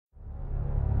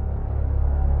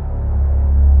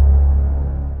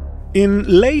In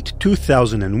late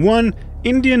 2001,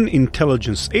 Indian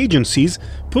intelligence agencies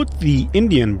put the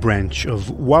Indian branch of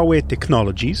Huawei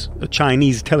Technologies, a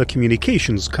Chinese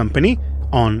telecommunications company,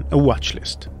 on a watch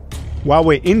list.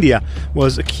 Huawei India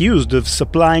was accused of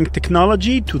supplying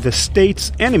technology to the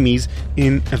state's enemies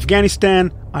in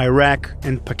Afghanistan, Iraq,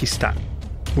 and Pakistan.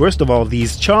 Worst of all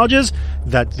these charges,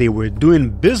 that they were doing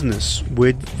business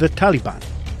with the Taliban.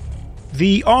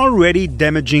 The already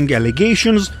damaging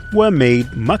allegations were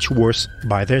made much worse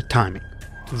by their timing.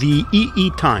 The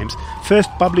EE Times first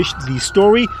published the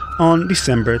story on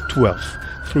December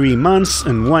 12th, 3 months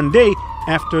and 1 day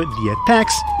after the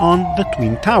attacks on the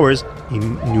Twin Towers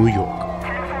in New York.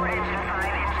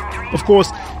 Of course,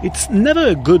 it's never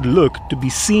a good look to be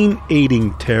seen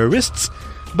aiding terrorists,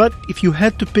 but if you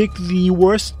had to pick the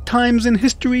worst times in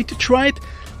history to try it,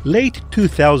 late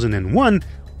 2001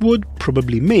 would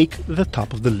probably make the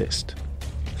top of the list.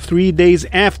 3 days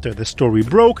after the story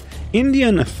broke,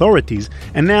 Indian authorities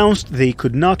announced they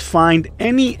could not find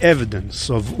any evidence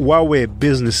of Huawei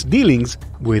business dealings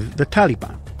with the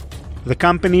Taliban. The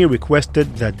company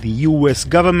requested that the US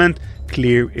government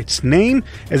clear its name,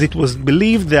 as it was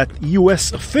believed that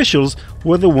US officials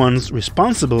were the ones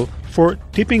responsible for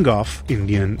tipping off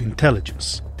Indian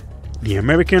intelligence. The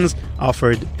Americans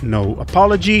offered no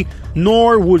apology,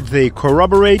 nor would they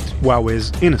corroborate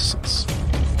Huawei's innocence.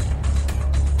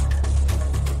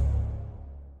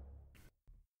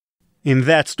 In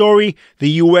that story,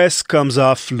 the US comes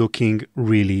off looking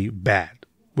really bad.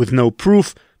 With no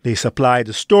proof, they supplied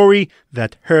a story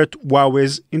that hurt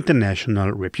Huawei's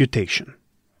international reputation.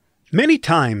 Many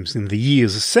times in the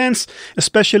years since,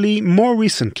 especially more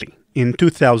recently, in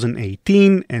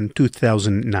 2018 and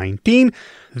 2019,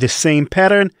 the same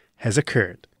pattern has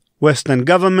occurred. Western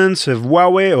governments have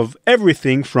Huawei of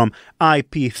everything from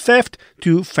IP theft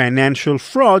to financial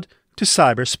fraud to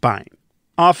cyber spying.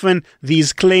 Often,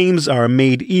 these claims are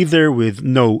made either with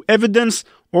no evidence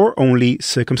or only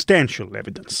circumstantial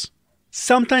evidence.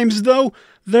 Sometimes, though,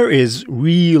 there is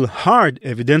real hard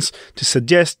evidence to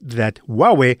suggest that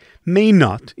Huawei may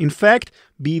not, in fact,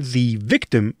 be the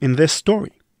victim in this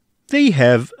story. They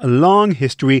have a long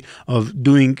history of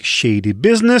doing shady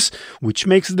business, which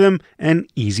makes them an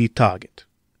easy target.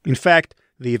 In fact,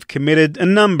 they have committed a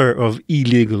number of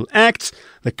illegal acts,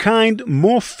 the kind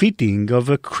more fitting of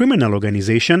a criminal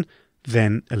organization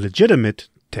than a legitimate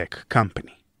tech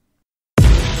company.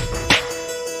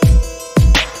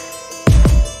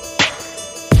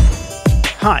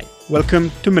 Hi, welcome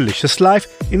to Malicious Life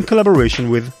in collaboration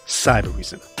with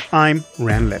Cybereason. I'm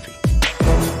Ran Levy.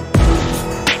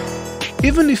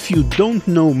 Even if you don't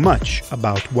know much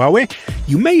about Huawei,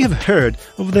 you may have heard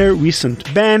of their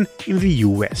recent ban in the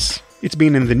US. It's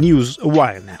been in the news a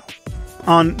while now.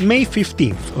 On May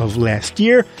 15th of last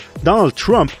year, Donald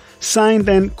Trump signed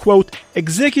an, quote,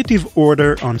 executive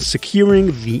order on securing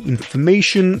the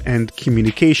information and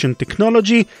communication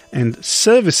technology and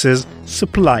services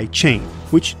supply chain,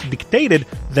 which dictated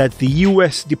that the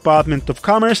U.S. Department of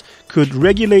Commerce could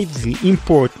regulate the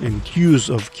import and use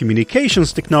of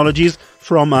communications technologies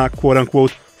from a,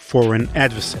 quote-unquote, foreign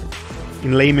adversary.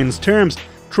 In layman's terms,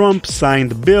 Trump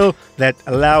signed a bill that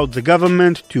allowed the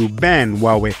government to ban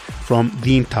Huawei from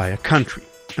the entire country.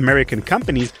 American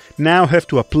companies now have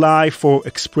to apply for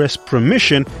express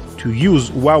permission to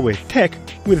use Huawei tech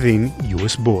within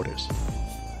US borders.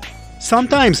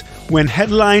 Sometimes, when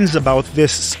headlines about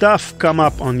this stuff come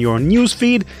up on your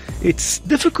newsfeed, it's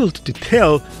difficult to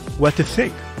tell what to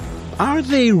think. Are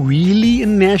they really a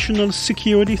national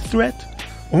security threat?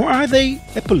 Or are they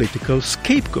a political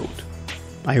scapegoat?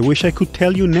 I wish I could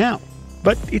tell you now,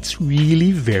 but it's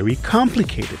really very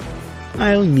complicated.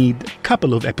 I'll need a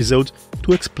couple of episodes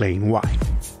to explain why.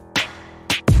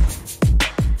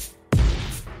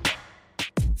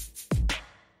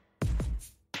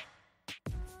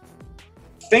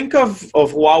 Think of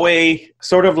Huawei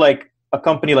sort of like a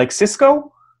company like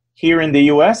Cisco here in the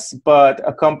US, but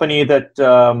a company that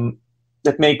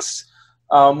makes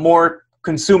more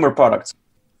consumer products.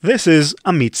 This is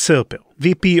Amit Sirpil,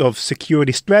 VP of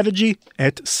Security Strategy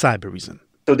at Cybereason.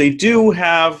 So they do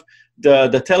have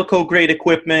the telco-grade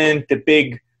equipment, the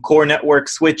big core network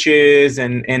switches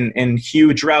and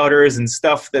huge routers and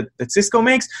stuff that Cisco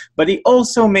makes, but they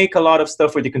also make a lot of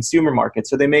stuff for the consumer market.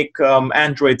 So they make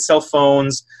Android cell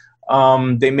phones,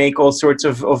 they make all sorts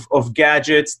of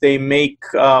gadgets, they make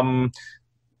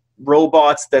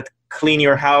robots that clean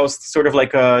your house, sort of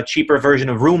like a cheaper version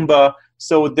of Roomba.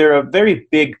 So they're a very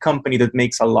big company that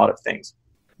makes a lot of things.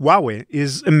 Huawei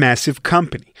is a massive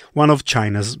company, one of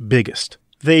China's biggest.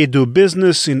 They do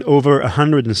business in over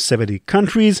 170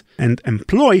 countries and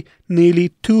employ nearly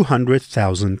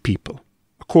 200,000 people.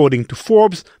 According to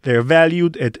Forbes, they're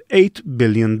valued at $8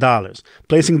 billion,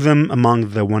 placing them among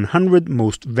the 100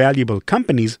 most valuable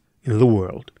companies in the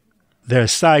world. Their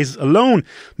size alone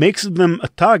makes them a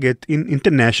target in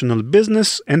international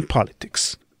business and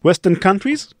politics. Western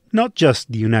countries, not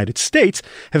just the United States,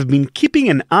 have been keeping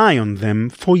an eye on them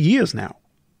for years now.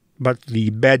 But the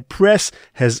bad press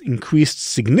has increased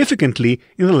significantly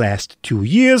in the last 2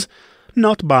 years,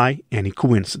 not by any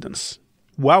coincidence.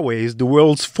 Huawei is the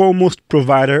world's foremost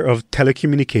provider of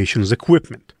telecommunications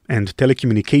equipment, and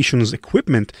telecommunications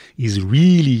equipment is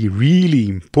really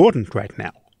important right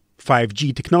now.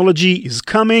 5G technology is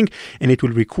coming, and it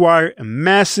will require a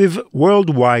massive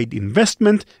worldwide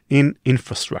investment in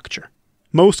infrastructure.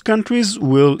 Most countries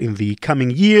will, in the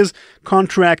coming years,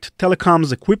 contract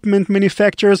telecoms equipment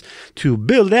manufacturers to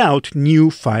build out new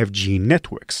 5G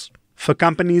networks. For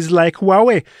companies like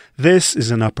Huawei, this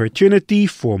is an opportunity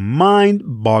for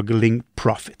mind-boggling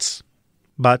profits.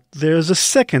 But there's a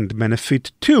second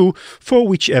benefit too for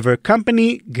whichever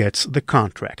company gets the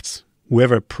contracts.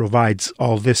 Whoever provides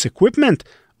all this equipment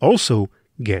also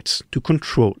gets to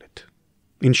control it.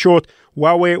 In short,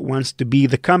 Huawei wants to be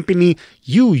the company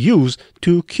you use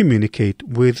to communicate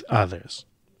with others.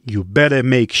 You better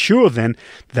make sure then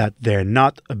that they're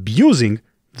not abusing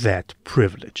that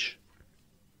privilege.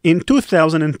 In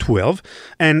 2012,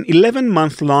 an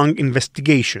 11-month-long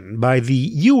investigation by the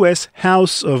U.S.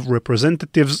 House of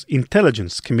Representatives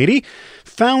Intelligence Committee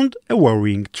found a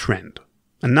worrying trend.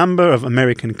 A number of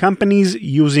American companies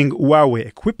using Huawei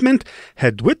equipment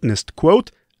had witnessed, quote,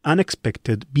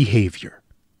 unexpected behavior.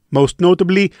 Most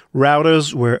notably,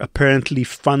 routers were apparently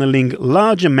funneling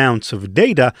large amounts of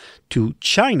data to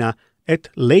China at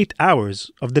late hours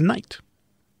of the night.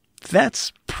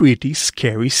 That's pretty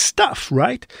scary stuff,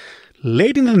 right?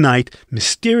 Late in the night,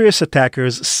 mysterious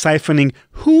attackers siphoning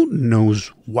who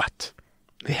knows what.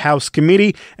 The House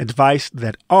committee advised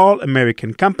that all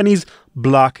American companies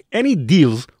block any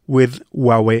deals with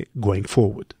Huawei going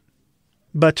forward.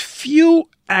 But few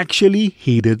actually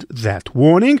heeded that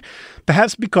warning,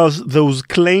 perhaps because those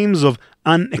claims of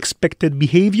unexpected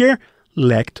behavior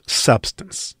lacked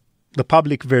substance. The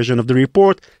public version of the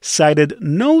report cited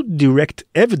no direct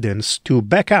evidence to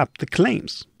back up the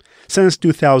claims. Since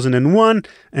 2001,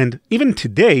 and even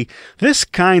today, this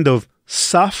kind of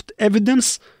soft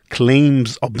evidence,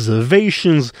 claims,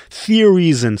 observations,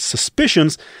 theories, and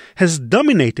suspicions has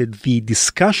dominated the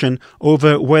discussion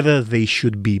over whether they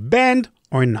should be banned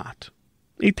or not.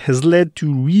 It has led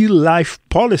to real-life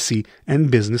policy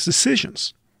and business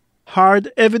decisions.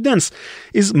 Hard evidence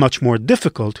is much more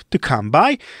difficult to come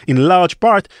by, in large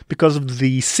part because of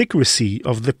the secrecy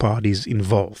of the parties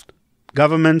involved.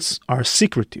 Governments are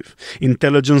secretive,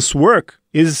 intelligence work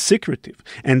is secretive,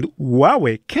 and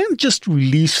Huawei can't just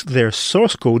release their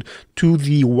source code to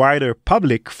the wider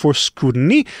public for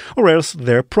scrutiny, or else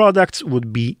their products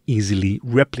would be easily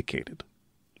replicated.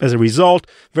 As a result,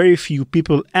 very few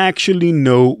people actually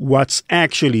know what's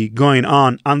actually going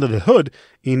on under the hood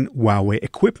in Huawei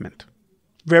equipment.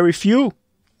 Very few,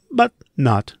 but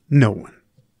not no one.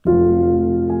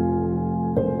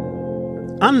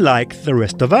 Unlike the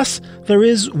rest of us, there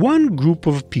is one group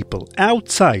of people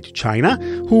outside China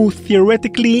who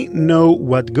theoretically know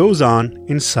what goes on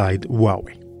inside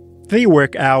Huawei. They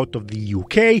work out of the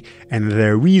UK, and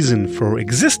their reason for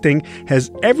existing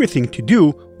has everything to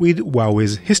do with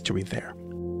Huawei's history there.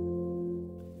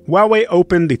 Huawei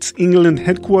opened its England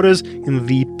headquarters in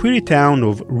the pretty town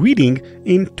of Reading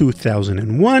in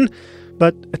 2001,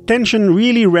 but attention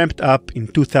really ramped up in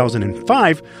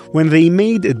 2005 when they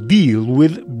made a deal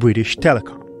with British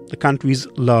Telecom, the country's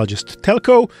largest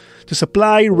telco, to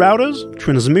supply routers,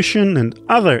 transmission, and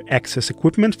other access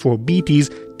equipment for BT's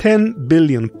 £10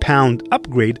 billion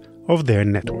upgrade of their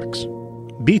networks.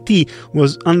 BT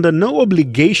was under no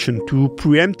obligation to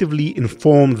preemptively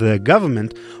inform the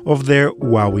government of their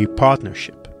Huawei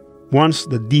partnership. Once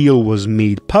the deal was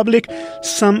made public,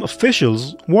 some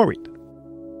officials worried.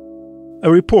 A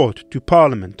report to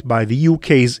Parliament by the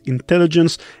UK's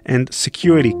Intelligence and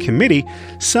Security Committee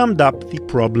summed up the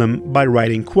problem by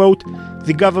writing, quote,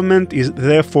 "The government is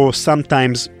therefore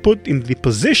sometimes put in the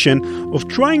position of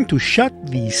trying to shut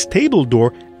the stable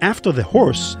door after the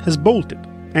horse has bolted,"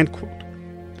 end quote.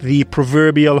 The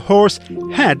proverbial horse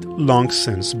had long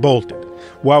since bolted.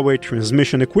 Huawei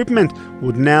transmission equipment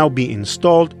would now be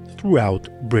installed throughout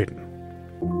Britain.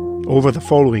 Over the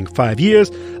following 5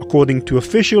 years, according to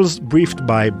officials briefed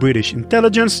by British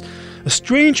intelligence, a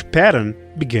strange pattern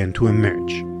began to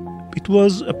emerge. It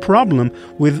was a problem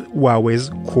with Huawei's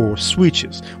core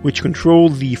switches, which control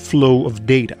the flow of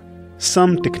data.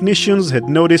 Some technicians had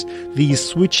noticed these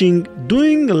switching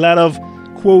doing a lot of,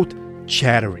 quote,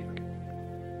 chattering.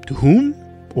 To whom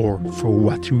or for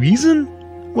what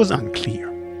reason was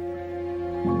unclear.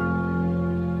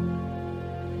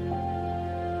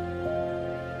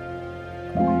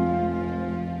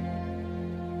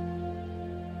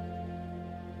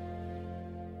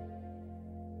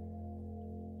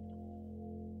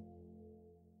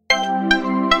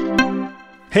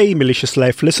 Hey, Malicious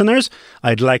Life listeners,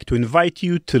 I'd like to invite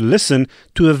you to listen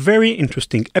to a very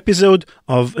interesting episode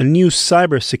of a new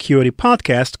cybersecurity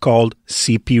podcast called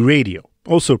CP Radio,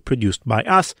 also produced by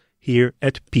us here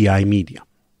at PI Media.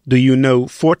 Do you know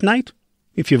Fortnite?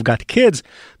 If you've got kids,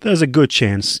 there's a good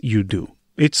chance you do.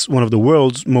 It's one of the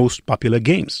world's most popular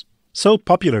games. So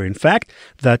popular, in fact,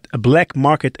 that a black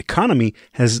market economy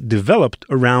has developed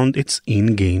around its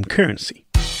in-game currency.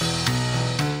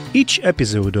 Each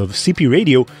episode of CP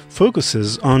Radio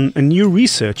focuses on a new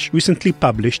research recently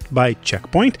published by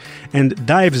Check Point and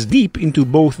dives deep into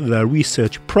both the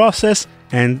research process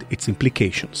and its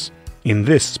implications. In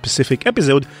this specific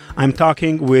episode, I'm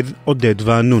talking with Oded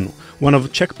Vanunu, one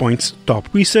of Check Point's top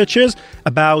researchers,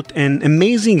 about an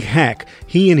amazing hack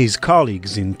he and his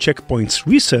colleagues in Check Point's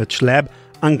research lab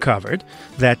uncovered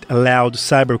that allowed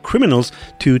cyber criminals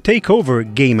to take over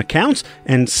game accounts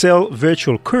and sell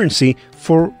virtual currency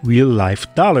for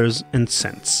real-life dollars and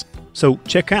cents. So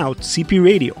check out CP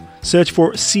Radio. Search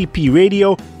for CP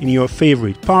Radio in your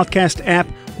favorite podcast app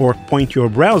or point your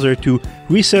browser to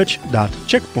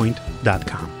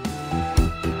research.checkpoint.com.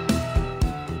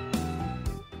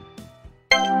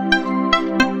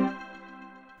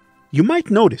 You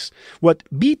might notice what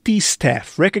BT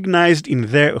staff recognized in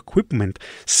their equipment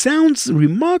sounds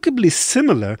remarkably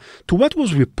similar to what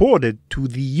was reported to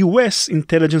the US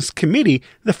Intelligence Committee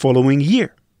the following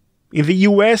year. In the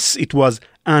US, it was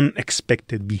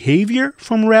unexpected behavior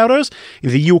from routers. In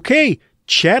the UK,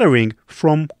 chattering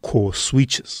from core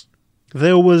switches.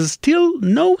 There was still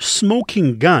no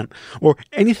smoking gun or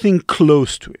anything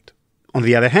close to it. On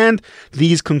the other hand,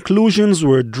 these conclusions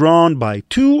were drawn by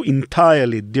two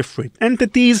entirely different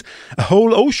entities, a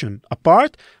whole ocean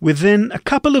apart, within a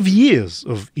couple of years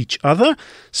of each other,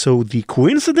 so the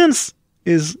coincidence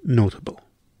is notable.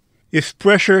 If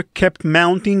pressure kept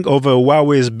mounting over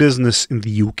Huawei's business in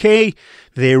the UK,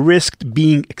 they risked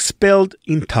being expelled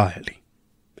entirely.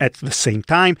 At the same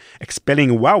time, expelling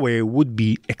Huawei would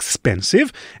be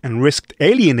expensive and risked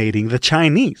alienating the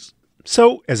Chinese.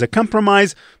 So, as a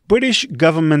compromise, British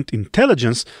government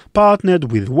intelligence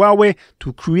partnered with Huawei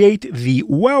to create the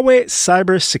Huawei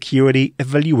Cybersecurity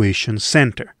Evaluation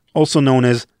Center, also known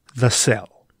as the CEL.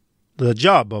 The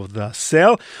job of the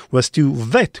CEL was to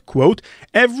vet, quote,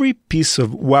 every piece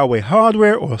of Huawei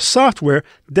hardware or software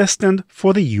destined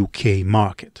for the UK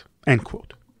market, end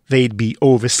quote. They'd be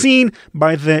overseen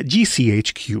by the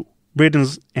GCHQ,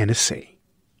 Britain's NSA.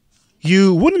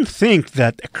 You wouldn't think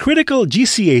that a critical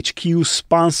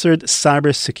GCHQ-sponsored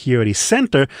cybersecurity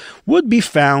center would be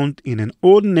found in an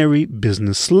ordinary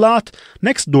business lot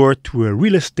next door to a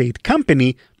real estate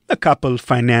company, a couple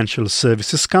financial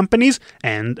services companies,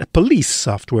 and a police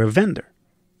software vendor.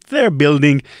 Their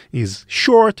building is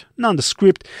short,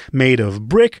 nondescript, made of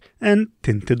brick and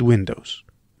tinted windows.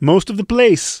 Most of the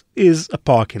place is a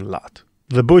parking lot.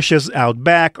 The bushes out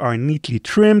back are neatly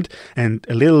trimmed, and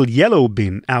a little yellow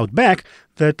bin out back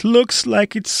that looks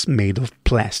like it's made of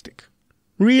plastic.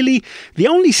 Really, the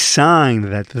only sign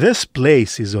that this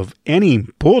place is of any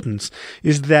importance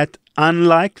is that,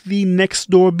 unlike the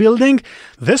next-door building,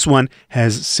 this one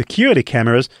has security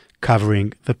cameras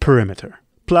covering the perimeter.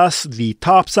 Plus the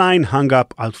top sign hung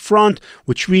up out front,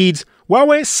 which reads,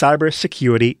 Huawei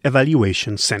Cybersecurity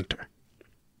Evaluation Center.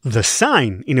 The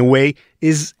sign, in a way,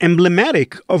 is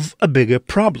emblematic of a bigger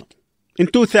problem. In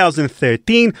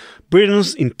 2013,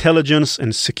 Britain's Intelligence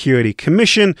and Security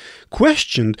Commission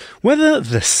questioned whether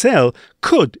the CEL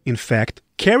could, in fact,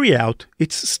 carry out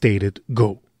its stated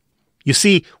goal. You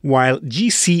see, while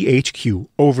GCHQ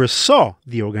oversaw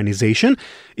the organization,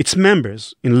 its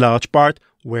members, in large part,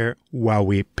 were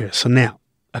Huawei personnel,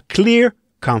 a clear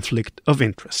conflict of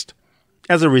interest.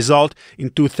 As a result, in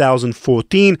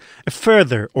 2014, a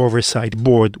further oversight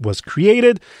board was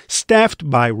created, staffed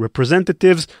by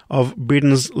representatives of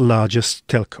Britain's largest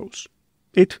telcos.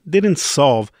 It didn't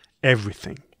solve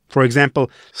everything. For example,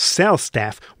 CEL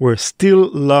staff were still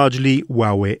largely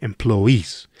Huawei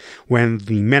employees. When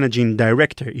the managing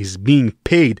director is being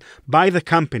paid by the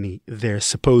company they're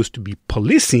supposed to be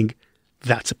policing,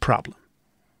 that's a problem.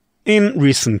 In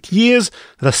recent years,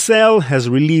 the CEL has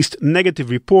released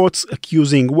negative reports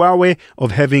accusing Huawei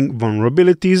of having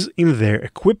vulnerabilities in their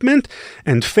equipment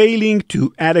and failing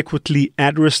to adequately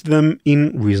address them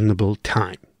in reasonable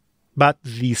time. but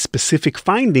the specific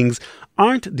findings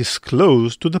aren't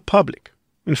disclosed to the public.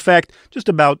 In fact, just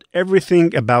about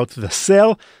everything about the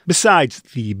cell, besides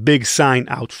the big sign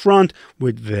out front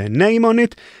with the name on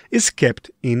it, is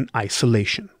kept in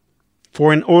isolation.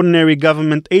 For an ordinary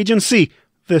government agency,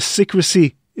 the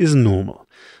secrecy is normal.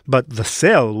 But the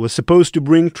cell was supposed to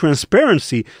bring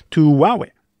transparency to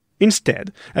Huawei.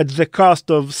 Instead, at the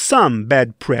cost of some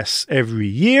bad press every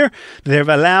year,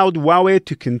 they've allowed Huawei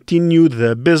to continue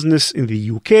the business in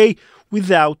the UK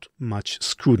without much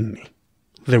scrutiny.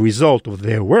 The result of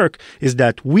their work is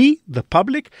that we, the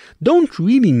public, don't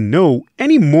really know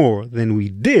any more than we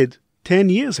did 10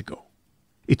 years ago.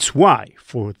 It's why,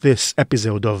 for this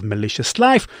episode of Malicious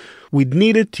Life, we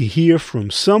needed to hear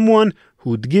from someone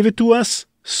who'd give it to us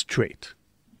straight.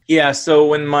 Yeah,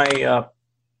 so in my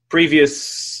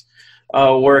previous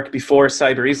work before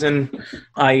Cybereason,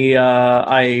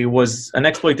 I was an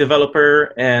exploit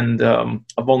developer and a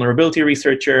vulnerability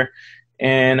researcher.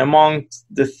 And among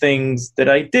the things that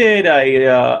I did,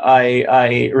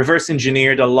 I reverse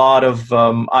engineered a lot of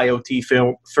IoT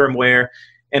firmware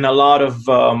and a lot of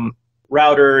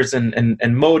routers and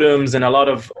modems and a lot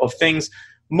of things,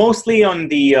 mostly on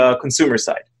the consumer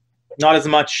side. Not as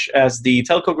much as the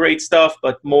telco grade stuff,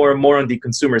 but more on the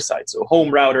consumer side. So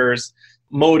home routers,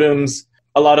 modems,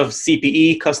 a lot of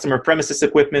CPE, customer premises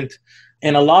equipment,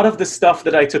 and a lot of the stuff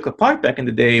that I took apart back in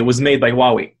the day was made by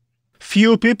Huawei.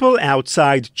 Few people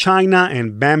outside China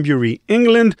and Banbury,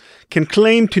 England, can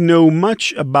claim to know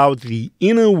much about the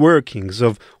inner workings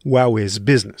of Huawei's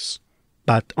business.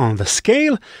 But on the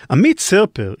scale, Amit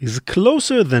Serper is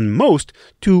closer than most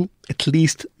to at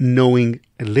least knowing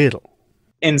a little.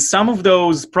 In some of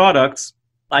those products,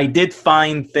 I did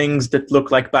find things that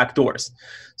look like backdoors.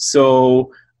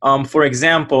 So, for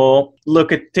example,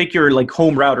 take your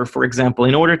home router, for example.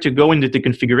 In order to go into the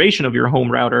configuration of your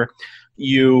home router,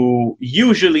 you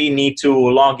usually need to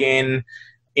log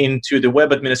into the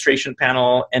web administration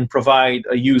panel and provide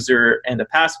a user and a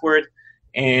password.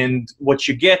 And what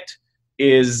you get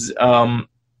is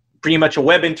pretty much a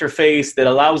web interface that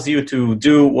allows you to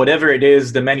do whatever it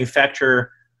is the manufacturer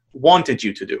wanted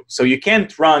you to do. So you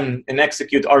can't run and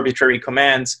execute arbitrary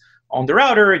commands on the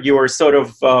router. You're sort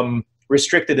of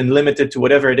restricted and limited to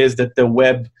whatever it is that the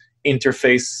web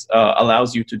interface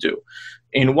allows you to do.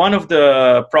 In one of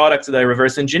the products that I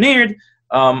reverse engineered,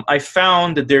 I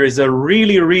found that there is a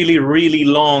really, really, really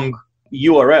long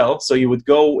URL. So you would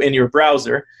go in your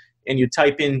browser and you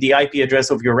type in the IP address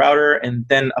of your router and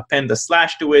then append a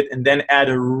slash to it and then add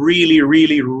a really,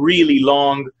 really, really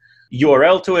long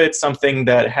URL to it, something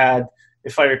that had,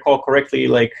 if I recall correctly,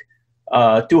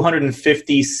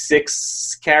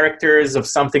 256 characters of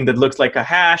something that looks like a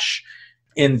hash.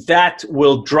 And that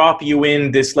will drop you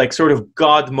in this sort of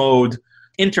God mode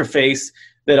interface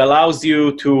that allows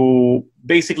you to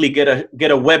basically get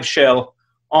a web shell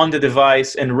on the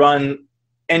device and run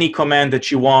any command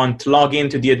that you want, log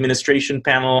into the administration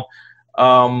panel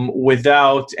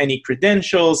without any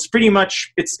credentials. Pretty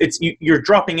much, you're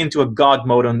dropping into a God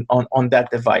mode on that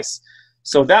device.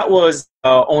 So that was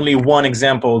only one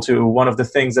example to one of the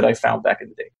things that I found back in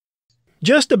the day.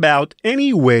 Just about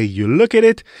any way you look at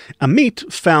it,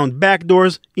 Amit found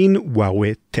backdoors in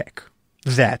Huawei tech.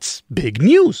 That's big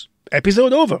news.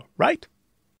 Episode over, right?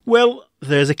 Well,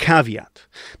 there's a caveat.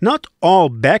 Not all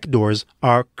backdoors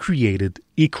are created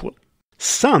equal.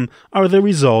 Some are the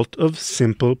result of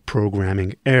simple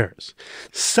programming errors.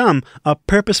 Some are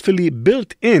purposefully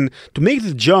built in to make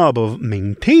the job of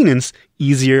maintenance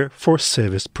easier for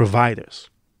service providers.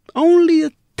 Only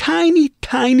a tiny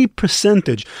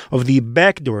percentage of the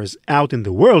backdoors out in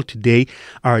the world today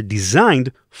are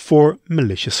designed for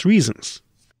malicious reasons.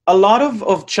 A lot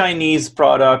of Chinese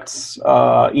products,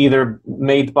 either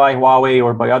made by Huawei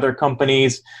or by other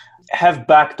companies, have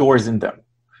backdoors in them.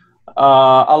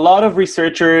 A lot of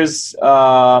researchers,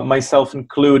 myself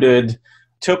included,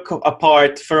 took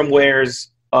apart firmwares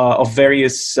of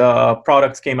various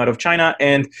products came out of China,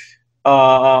 and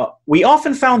we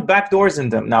often found backdoors in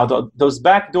them. Now, those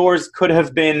backdoors could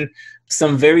have been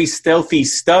some very stealthy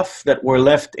stuff that were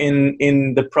left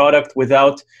in the product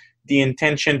without the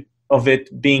intention of it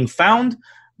being found,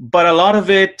 but a lot of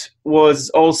it was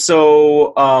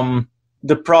also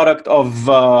the product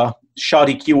of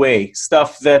shoddy QA,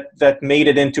 stuff that made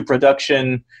it into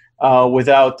production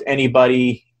without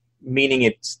anybody meaning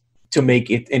it to make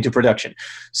it into production.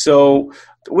 So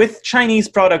with Chinese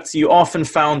products, you often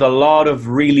found a lot of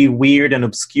really weird and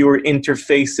obscure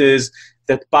interfaces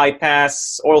that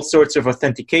bypass all sorts of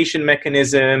authentication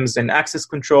mechanisms and access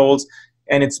controls.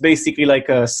 And it's basically like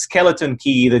a skeleton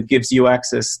key that gives you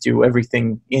access to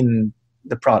everything in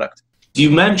the product. You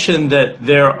mentioned that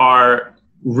there are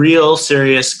real,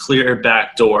 serious, clear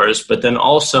backdoors, but then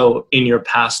also in your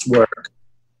past work,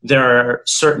 there are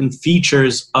certain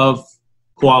features of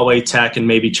Huawei tech and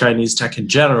maybe Chinese tech in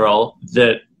general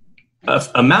that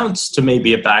amounts to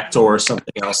maybe a backdoor or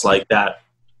something else like that,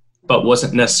 but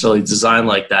wasn't necessarily designed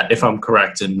like that, if I'm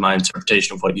correct in my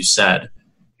interpretation of what you said.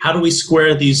 How do we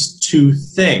square these two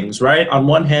things, right? On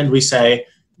one hand, we say,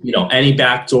 any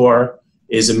backdoor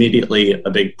is immediately a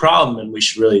big problem and we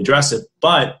should really address it.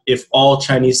 But if all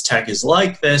Chinese tech is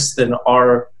like this, then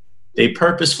are they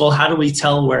purposeful? How do we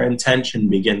tell where intention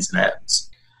begins and ends?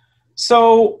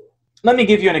 So let me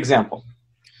give you an example.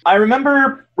 I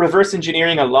remember reverse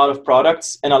engineering a lot of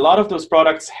products, and a lot of those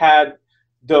products had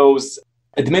those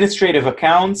administrative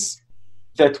accounts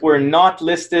that were not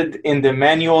listed in the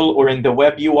manual or in the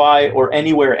web UI or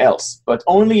anywhere else, but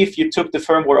only if you took the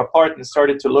firmware apart and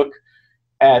started to look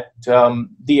at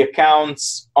the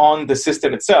accounts on the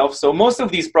system itself. So most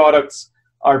of these products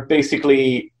are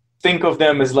basically, think of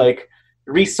them as like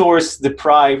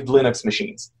resource-deprived Linux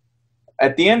machines.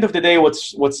 At the end of the day,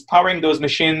 what's powering those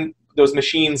machines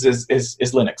is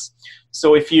Linux.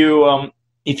 So if you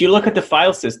look at the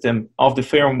file system of the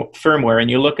firmware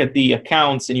and you look at the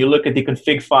accounts and you look at the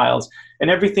config files and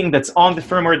everything that's on the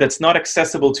firmware that's not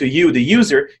accessible to you, the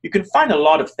user, you can find a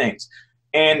lot of things.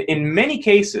 And in many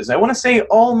cases, I want to say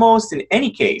almost in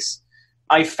any case,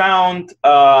 I found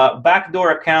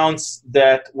backdoor accounts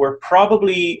that were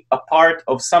probably a part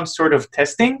of some sort of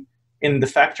testing in the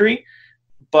factory,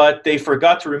 but they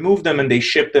forgot to remove them and they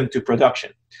shipped them to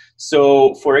production.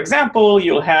 So, for example,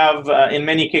 you'll have, in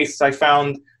many cases, I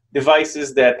found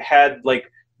devices that had like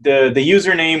the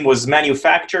username was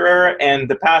manufacturer and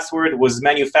the password was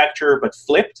manufacturer but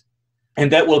flipped. And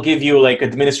that will give you like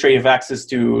administrative access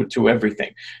to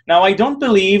everything. Now, I don't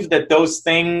believe that those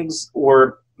things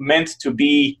were meant to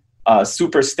be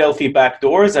super stealthy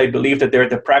backdoors. I believe that they're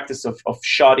the practice of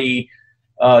shoddy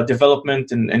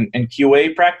development and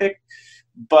QA practice.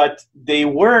 But they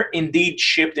were indeed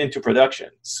shipped into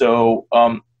production. So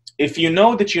if you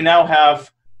know that you now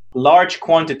have large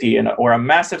quantity or a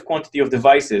massive quantity of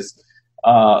devices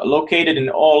located in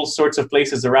all sorts of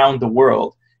places around the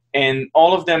world, and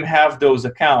all of them have those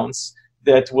accounts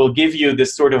that will give you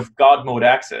this sort of God mode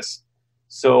access.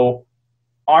 So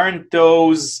aren't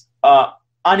those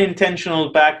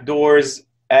unintentional backdoors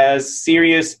as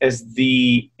serious as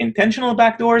the intentional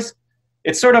backdoors?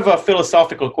 It's sort of a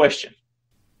philosophical question.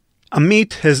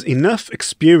 Amit has enough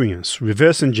experience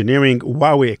reverse engineering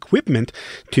Huawei equipment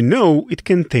to know it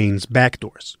contains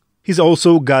backdoors. He's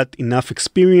also got enough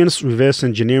experience reverse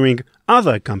engineering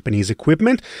other companies'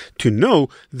 equipment to know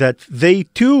that they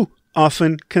too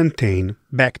often contain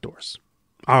backdoors.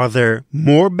 Are there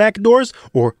more backdoors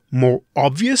or more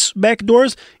obvious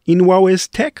backdoors in Huawei's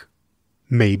tech?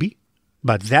 Maybe,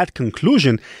 but that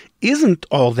conclusion isn't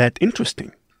all that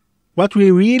interesting. What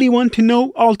we really want to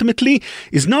know ultimately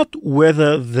is not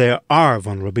whether there are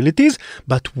vulnerabilities,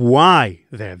 but why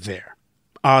they're there.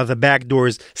 Are the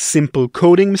backdoors simple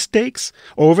coding mistakes,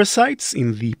 oversights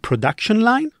in the production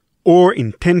line, or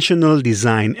intentional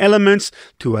design elements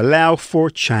to allow for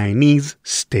Chinese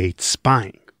state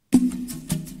spying?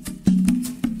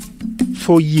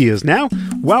 For years now,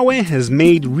 Huawei has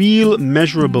made real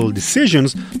measurable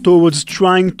decisions towards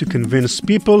trying to convince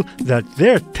people that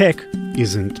their tech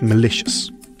isn't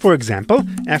malicious. For example,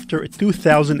 after a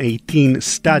 2018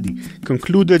 study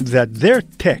concluded that their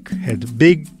tech had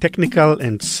big technical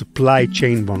and supply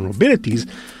chain vulnerabilities,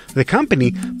 the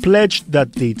company pledged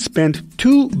that they'd spend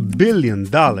 $2 billion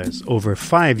over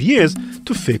 5 years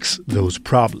to fix those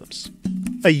problems.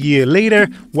 A year later,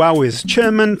 Huawei's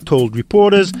chairman told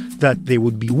reporters that they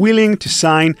would be willing to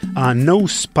sign a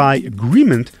no-spy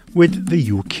agreement with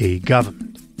the UK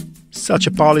government. Such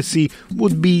a policy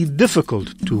would be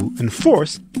difficult to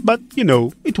enforce, but,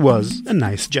 it was a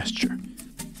nice gesture.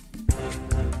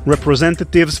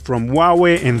 Representatives from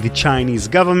Huawei and the Chinese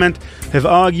government have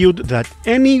argued that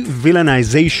any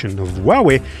villainization of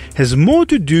Huawei has more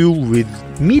to do with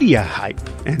media hype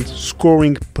and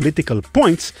scoring political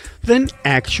points than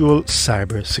actual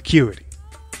cybersecurity.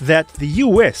 That the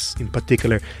US, in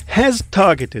particular, has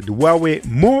targeted Huawei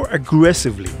more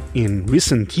aggressively in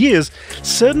recent years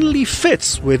certainly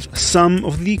fits with some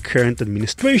of the current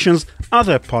administration's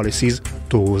other policies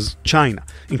towards China,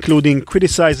 including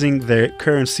criticizing their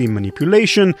currency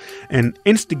manipulation and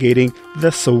instigating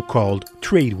the so-called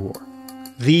trade war.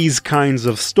 These kinds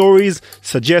of stories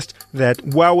suggest that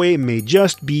Huawei may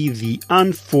just be the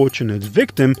unfortunate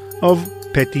victim of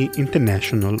petty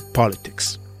international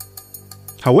politics.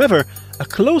 However, a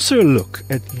closer look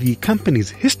at the company's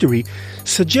history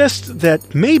suggests that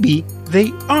maybe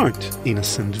they aren't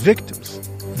innocent victims.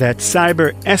 That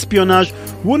cyber espionage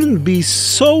wouldn't be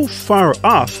so far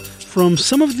off from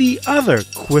some of the other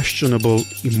questionable,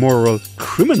 immoral,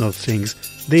 criminal things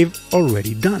they've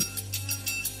already done.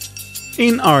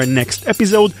 In our next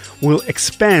episode, we'll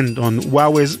expand on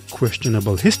Huawei's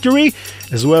questionable history,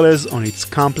 as well as on its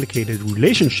complicated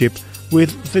relationship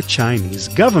with the Chinese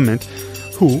government,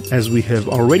 who, as we have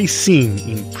already seen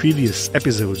in previous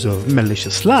episodes of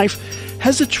Malicious Life,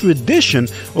 has a tradition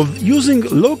of using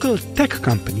local tech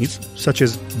companies, such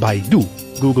as Baidu,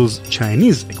 Google's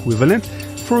Chinese equivalent,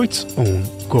 for its own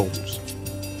goals.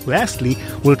 Lastly,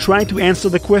 we'll try to answer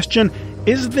the question,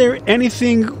 is there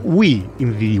anything we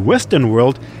in the Western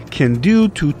world can do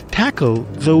to tackle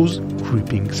those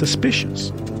creeping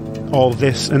suspicions? All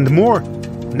this and more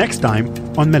next time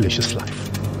on Malicious Life.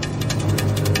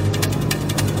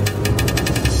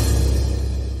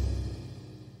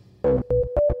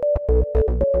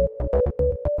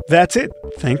 That's it.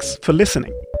 Thanks for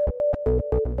listening.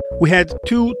 We had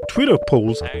 2 Twitter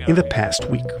polls in the past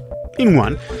week. In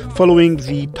one, following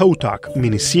the Toe Talk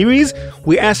mini-series,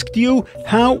 we asked you,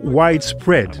 how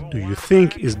widespread do you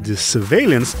think is the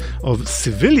surveillance of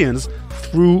civilians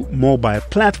through mobile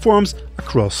platforms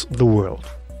across the world?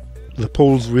 The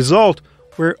poll's results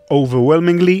were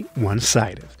overwhelmingly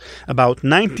one-sided. About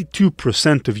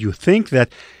 92% of you think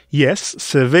that, yes,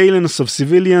 surveillance of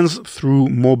civilians through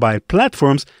mobile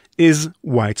platforms is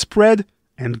widespread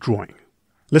and growing.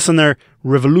 Listener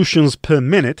Revolutions Per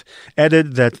Minute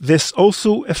added that this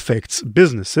also affects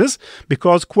businesses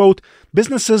because, quote,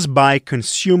 businesses buy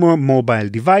consumer mobile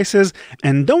devices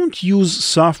and don't use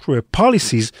software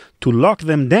policies to lock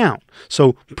them down,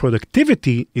 so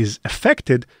productivity is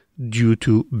affected due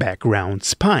to background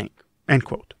spying, end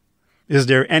quote. Is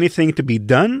there anything to be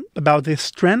done about this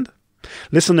trend?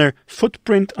 Listener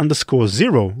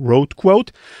Footprint_0 wrote,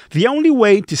 quote, the only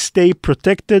way to stay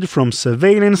protected from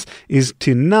surveillance is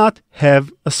to not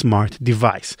have a smart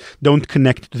device. Don't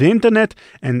connect to the internet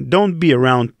and don't be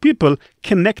around people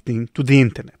connecting to the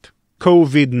internet.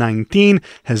 COVID-19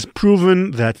 has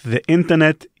proven that the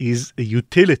internet is a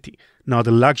utility, not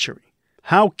a luxury.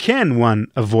 How can one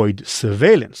avoid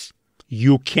surveillance?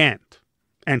 You can't,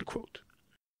 end quote.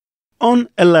 On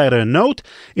a lighter note,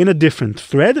 in a different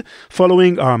thread,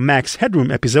 following our Max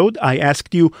Headroom episode, I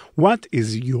asked you, what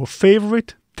is your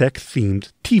favorite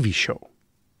tech-themed TV show?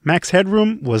 Max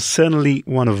Headroom was certainly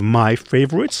one of my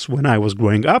favorites when I was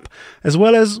growing up, as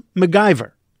well as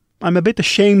MacGyver. I'm a bit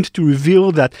ashamed to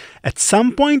reveal that at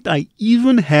some point I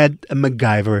even had a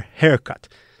MacGyver haircut.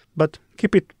 But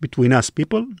keep it between us,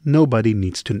 people. Nobody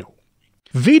needs to know.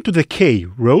 V to the K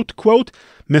wrote, quote,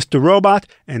 Mr. Robot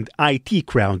and IT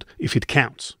Crowd, if it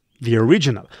counts. The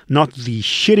original, not the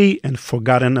shitty and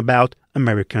forgotten about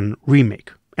American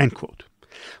remake, end quote.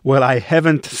 Well, I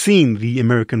haven't seen the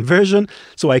American version,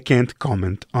 so I can't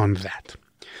comment on that.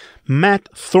 Matt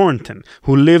Thornton,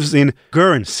 who lives in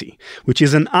Guernsey, which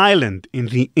is an island in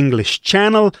the English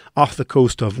Channel off the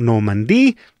coast of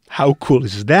Normandy, how cool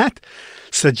is that,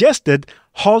 suggested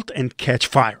Halt and Catch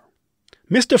Fire.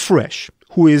 Mr. Fresh,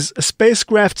 who is a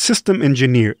spacecraft system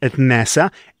engineer at NASA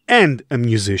and a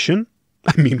musician,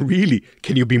 I mean, really,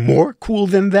 can you be more cool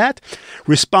than that?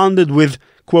 Responded with,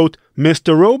 quote,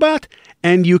 Mr. Robot,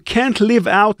 and you can't live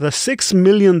out the $6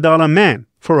 million man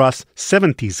for us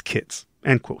 70s kids,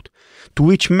 end quote. To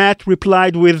which Matt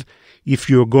replied with, if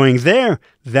you're going there,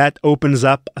 that opens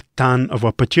up a ton of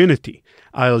opportunity.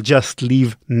 I'll just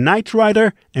leave Knight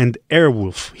Rider and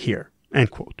Airwolf here,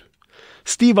 end quote.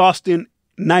 Steve Austin,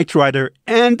 Knight Rider,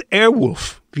 and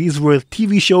Airwolf. These were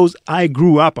TV shows I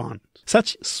grew up on.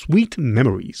 Such sweet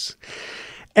memories.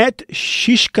 At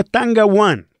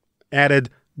Shishkatanga1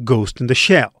 added Ghost in the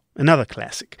Shell, another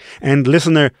classic. And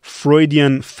listener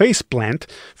Freudian Faceplant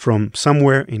from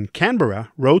somewhere in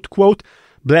Canberra wrote, quote,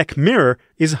 Black Mirror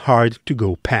is hard to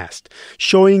go past,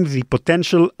 showing the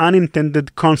potential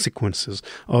unintended consequences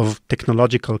of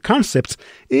technological concepts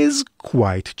is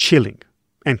quite chilling,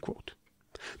 end quote.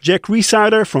 Jack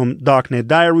Resider from Darknet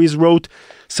Diaries wrote,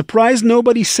 surprised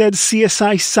nobody said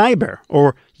CSI Cyber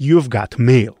or You've Got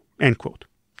Mail, end quote.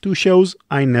 2 shows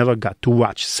I never got to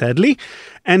watch, sadly.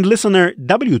 And listener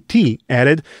WT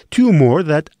added 2 more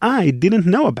that I didn't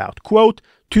know about, quote,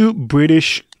 2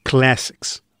 British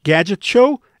classics, Gadget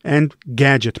Show and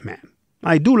Gadget Man.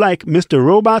 I do like Mr.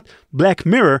 Robot, Black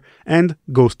Mirror, and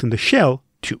Ghost in the Shell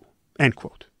too, end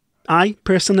quote. I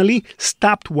personally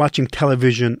stopped watching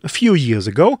television a few years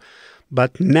ago,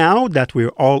 but now that we're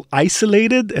all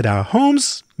isolated at our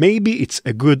homes, maybe it's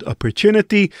a good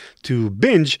opportunity to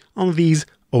binge on these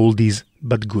oldies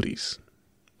but goodies.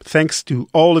 Thanks to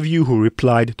all of you who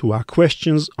replied to our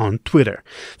questions on Twitter.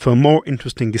 For more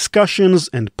interesting discussions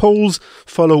and polls,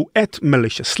 follow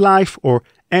 @MaliciousLife or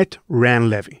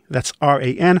 @RanLevy. That's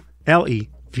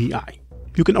RANLEVI.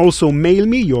 You can also mail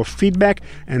me your feedback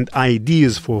and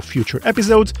ideas for future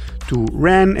episodes to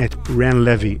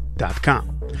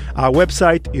ran@ranlevy.com. Our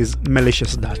website is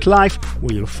malicious.life,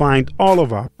 where you'll find all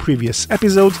of our previous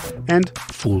episodes and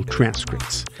full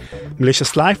transcripts.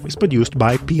 Malicious Life is produced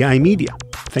by PI Media.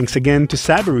 Thanks again to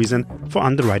Cybereason for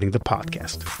underwriting the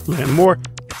podcast. Learn more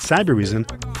at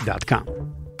cybereason.com.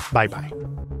 Bye-bye.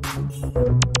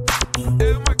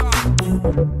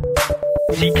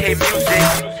 CK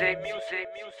Music.